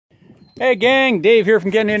Hey gang, Dave here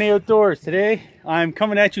from Gettenany Outdoors. Today I'm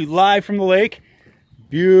coming at you live from the lake.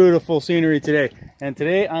 Beautiful scenery today. And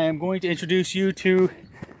today I am going to introduce you to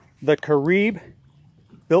the Caribe,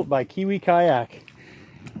 built by Kiwi kayak.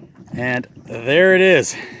 And there it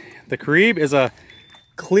is. The Caribe is a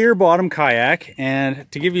clear bottom kayak,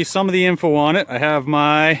 and to give you some of the info on it, I have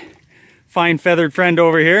my fine feathered friend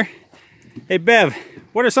over here. Hey Bev,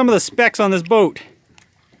 what are some of the specs on this boat?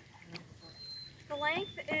 The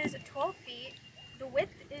length is 12 feet, the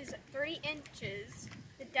width is 3 inches,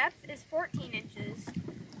 the depth is 14 inches,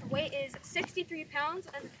 the weight is 63 pounds,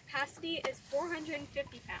 and the capacity is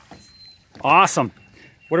 450 pounds. Awesome.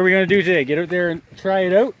 What are we going to do today? Get out there and try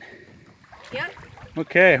it out? Yep.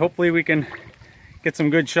 Okay, hopefully we can get some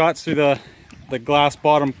good shots through the glass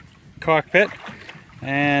bottom cockpit.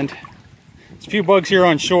 And there's a few bugs here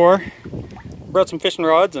on shore. Brought some fishing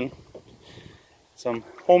rods and some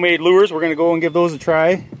homemade lures. We're going to go and give those a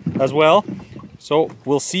try as well. So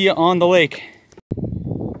we'll see you on the lake.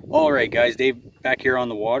 Alright guys, Dave back here on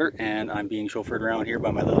the water, and I'm being chauffeured around here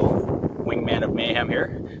by my little wingman of mayhem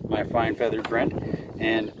here, my fine feathered friend.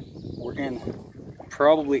 And we're in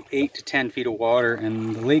probably 8 to 10 feet of water,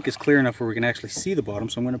 and the lake is clear enough where we can actually see the bottom.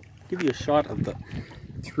 So I'm going to give you a shot of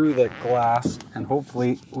through the glass, and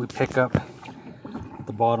hopefully we pick up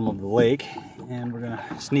the bottom of the lake. And we're going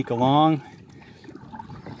to sneak along,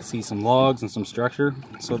 see some logs and some structure.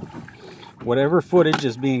 So whatever footage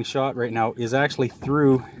is being shot right now is actually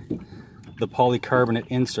through the polycarbonate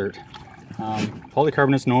insert.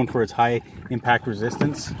 Polycarbonate is known for its high impact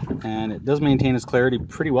resistance, and it does maintain its clarity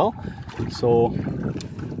pretty well. So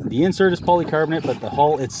the insert is polycarbonate, but the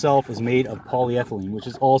hull itself is made of polyethylene, which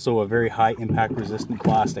is also a very high impact resistant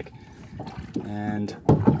plastic. And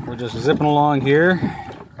we're just zipping along here,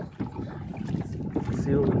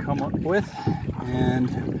 see what we come up with. And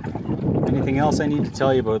anything else I need to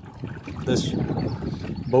tell you about this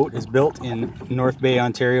boat is built in North Bay,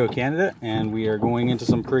 Ontario, Canada, and we are going into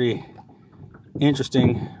some pretty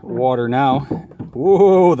interesting water now.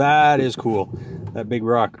 Whoa, that is cool. That big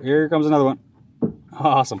rock. Here comes another one.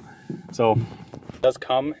 Awesome. So it does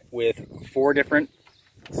come with 4 different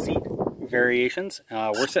seat variations.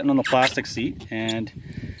 We're sitting on the plastic seat, and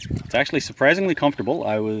it's actually surprisingly comfortable.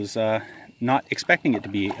 I was not expecting it to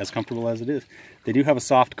be as comfortable as it is. They do have a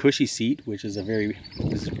soft, cushy seat, which is about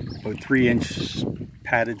 3-inch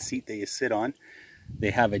padded seat that you sit on. They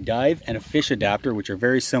have a dive and a fish adapter, which are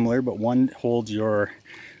very similar, but one holds your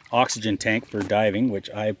oxygen tank for diving, which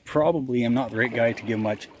I probably am not the right guy to give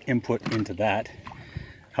much input into that.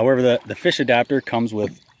 However, the fish adapter comes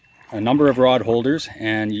with a number of rod holders,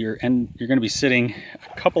 and you're going to be sitting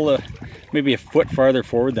maybe a foot farther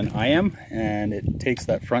forward than I am, and it takes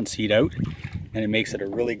that front seat out, and it makes it a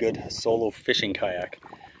really good solo fishing kayak.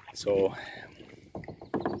 So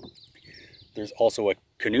there's also a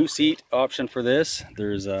canoe seat option for this.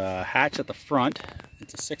 There's a hatch at the front.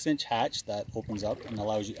 It's a 6-inch hatch that opens up and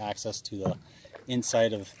allows you access to the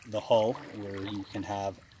inside of the hull, where you can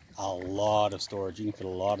have a lot of storage. You can fit a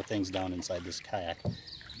lot of things down inside this kayak,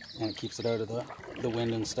 and it keeps it out of the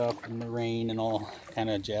wind and stuff, and the rain and all kind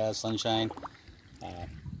of jazz, sunshine.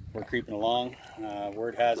 We're creeping along.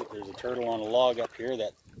 Word has it there's a turtle on a log up here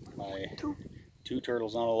that two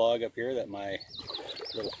turtles on a log up here that my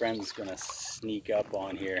little friend's gonna sneak up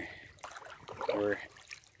on here. We're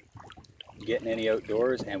Gettenany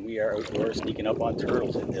Outdoors, and we are outdoors sneaking up on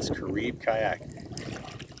turtles in this Caribe kayak,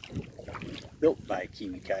 built by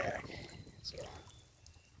Kiwi kayak. So,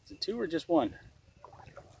 is it 2 or just 1?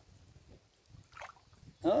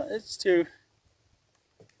 Oh, it's 2.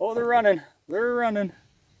 Oh, they're running. They're running.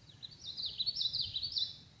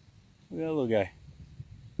 Look at that little guy.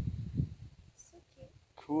 So cute.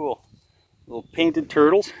 Cool. Little painted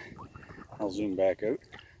turtles. I'll zoom back out.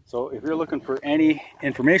 So if you're looking for any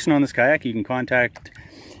information on this kayak, you can contact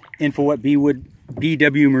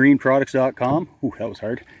info@bwmarineproducts.com. Ooh, that was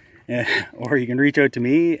hard. Or you can reach out to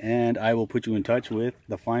me, and I will put you in touch with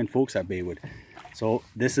the fine folks at Baywood. So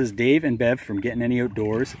this is Dave and Bev from Gettenany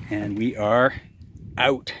Outdoors, and we are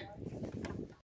out.